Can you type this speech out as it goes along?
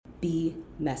be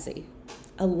messy.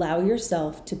 Allow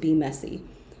yourself to be messy.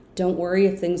 Don't worry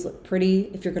if things look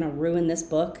pretty. If you're going to ruin this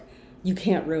book, you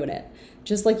can't ruin it.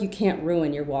 Just like you can't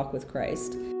ruin your walk with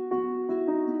Christ.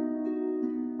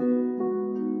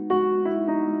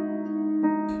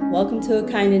 Welcome to A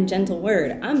Kind and Gentle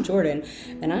Word. I'm Jordan,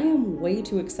 and I am way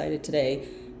too excited today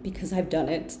because I've done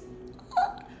it.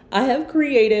 I have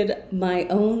created my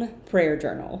own prayer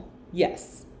journal.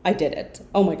 Yes, I did it.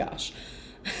 Oh my gosh.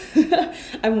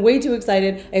 I'm way too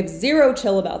excited. I have zero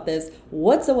chill about this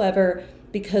whatsoever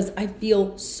because I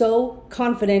feel so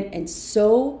confident and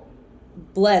so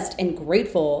blessed and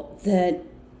grateful that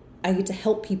I get to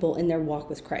help people in their walk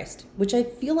with Christ, which I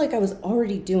feel like I was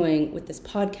already doing with this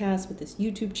podcast, with this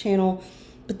YouTube channel,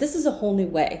 but this is a whole new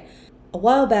way. A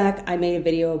while back, I made a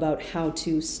video about how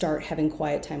to start having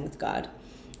quiet time with God,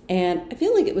 and I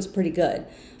feel like it was pretty good.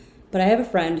 But I have a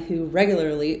friend who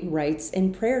regularly writes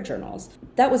in prayer journals.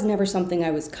 That was never something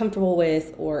I was comfortable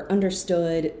with or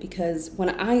understood, because when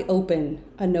I open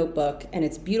a notebook and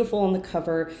it's beautiful on the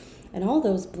cover and all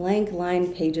those blank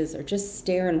line pages are just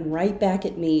staring right back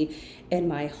at me, and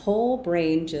my whole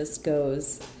brain just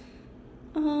goes,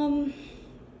 and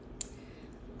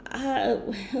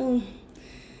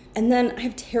then I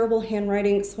have terrible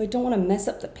handwriting, so I don't want to mess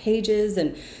up the pages,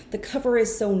 and the cover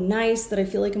is so nice that I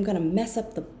feel like I'm going to mess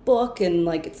up the book, and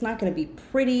like it's not going to be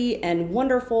pretty and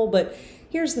wonderful. But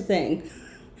here's the thing.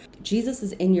 Jesus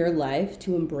is in your life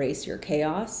to embrace your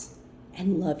chaos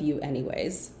and love you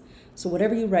anyways. So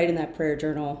whatever you write in that prayer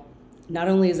journal, not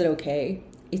only is it okay,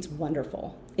 it's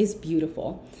wonderful. It's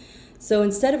beautiful. So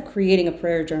instead of creating a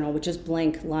prayer journal with just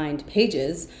blank lined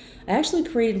pages, I actually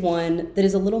created one that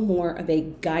is a little more of a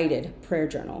guided prayer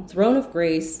journal. Throne of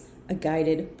Grace, a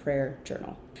guided prayer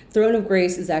journal. Throne of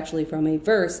Grace is actually from a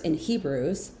verse in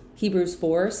Hebrews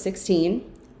 4:16.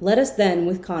 Let us then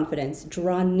with confidence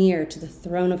draw near to the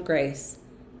throne of grace,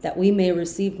 that we may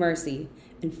receive mercy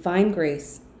and find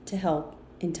grace to help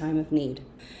in time of need.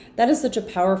 That is such a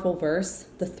powerful verse,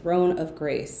 the throne of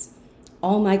grace.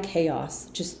 All my chaos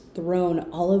just thrown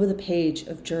all over the page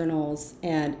of journals,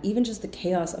 and even just the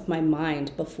chaos of my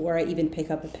mind before I even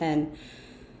pick up a pen.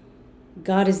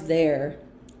 God is there,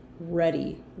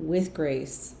 ready with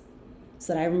grace,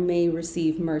 so that I may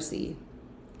receive mercy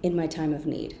in my time of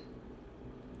need.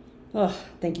 Oh,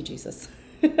 thank you, Jesus.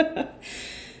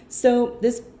 So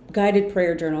this guided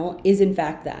prayer journal is in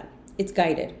fact that. It's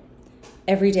guided.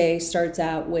 Every day starts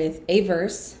out with a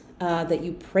verse that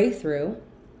you pray through,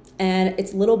 and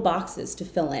it's little boxes to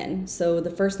fill in. So the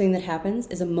first thing that happens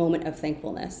is a moment of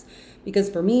thankfulness. Because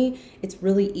for me, it's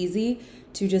really easy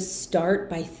to just start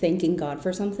by thanking God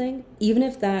for something, even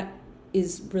if that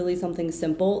is really something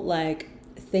simple, like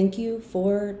thank you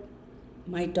for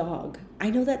my dog. I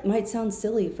know that might sound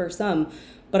silly for some,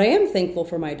 but I am thankful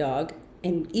for my dog.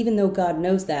 And even though God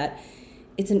knows that,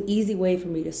 it's an easy way for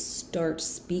me to start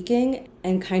speaking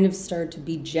and kind of start to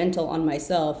be gentle on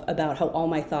myself about how all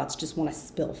my thoughts just want to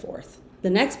spill forth. The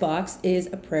next box is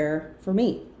a prayer for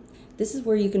me. This is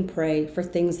where you can pray for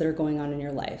things that are going on in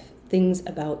your life, things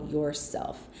about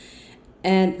yourself.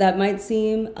 And that might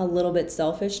seem a little bit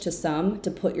selfish to some to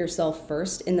put yourself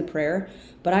first in the prayer,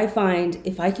 but I find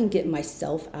if I can get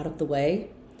myself out of the way,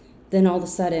 then all of a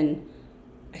sudden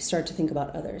I start to think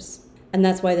about others. And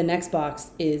that's why the next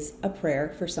box is a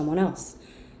prayer for someone else.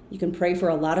 You can pray for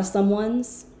a lot of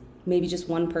someones, maybe just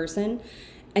one person,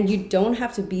 and you don't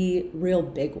have to be real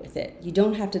big with it. You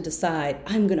don't have to decide,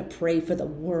 I'm going to pray for the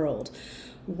world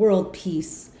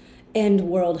peace, end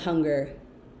world hunger.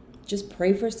 Just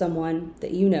pray for someone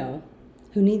that you know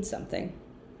who needs something.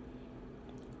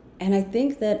 And I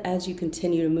think that as you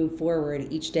continue to move forward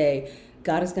each day,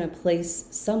 God is going to place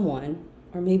someone,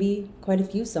 or maybe quite a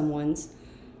few someones,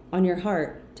 on your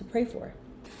heart to pray for.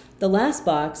 The last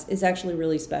box is actually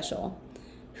really special.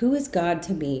 Who is God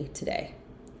to me today?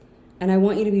 And I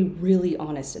want you to be really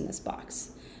honest in this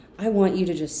box. I want you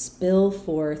to just spill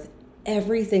forth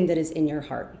everything that is in your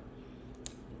heart.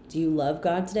 Do you love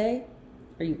God today?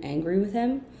 Are you angry with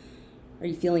him? Are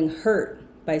you feeling hurt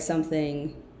by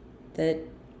something that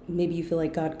maybe you feel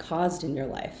like God caused in your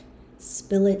life?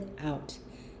 Spill it out.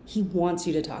 He wants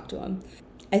you to talk to him.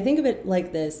 I think of it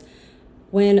like this.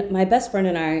 When my best friend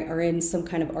and I are in some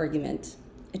kind of argument,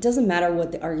 it doesn't matter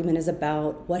what the argument is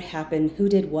about, what happened, who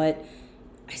did what,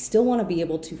 I still want to be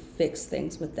able to fix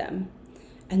things with them.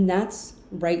 And that's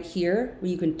right here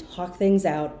where you can talk things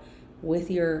out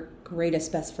with your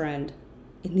greatest best friend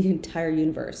in the entire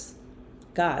universe,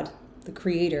 God, the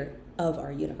creator of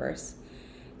our universe.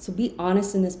 So be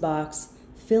honest in this box,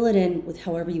 fill it in with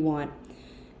however you want.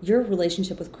 Your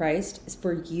relationship with Christ is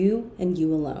for you and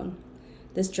you alone.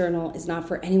 This journal is not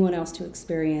for anyone else to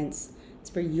experience. It's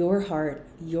for your heart,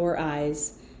 your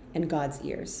eyes, and God's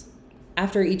ears.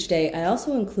 After each day, I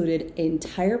also included an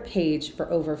entire page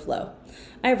for overflow.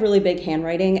 I have really big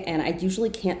handwriting, and I usually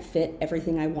can't fit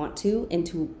everything I want to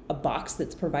into a box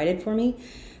that's provided for me.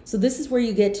 So this is where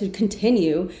you get to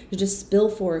continue to just spill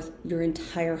forth your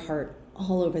entire heart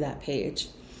all over that page.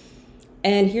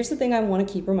 And here's the thing I want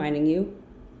to keep reminding you: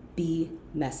 be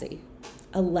messy.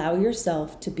 Allow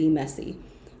yourself to be messy.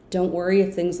 Don't worry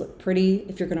if things look pretty.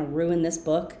 If you're going to ruin this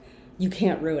book, you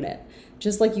can't ruin it.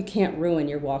 Just like you can't ruin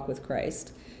your walk with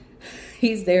Christ.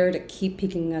 He's there to keep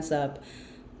picking us up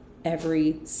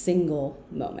every single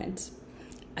moment.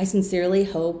 I sincerely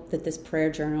hope that this prayer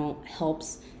journal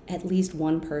helps at least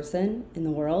one person in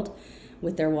the world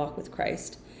with their walk with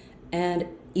Christ. And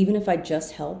even if I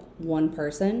just help one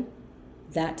person,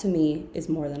 that to me is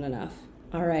more than enough.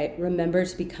 All right, remember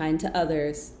to be kind to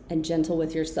others and gentle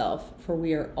with yourself, for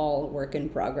we are all a work in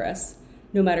progress,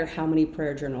 no matter how many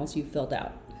prayer journals you've filled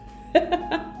out.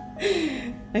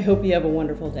 I hope you have a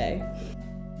wonderful day.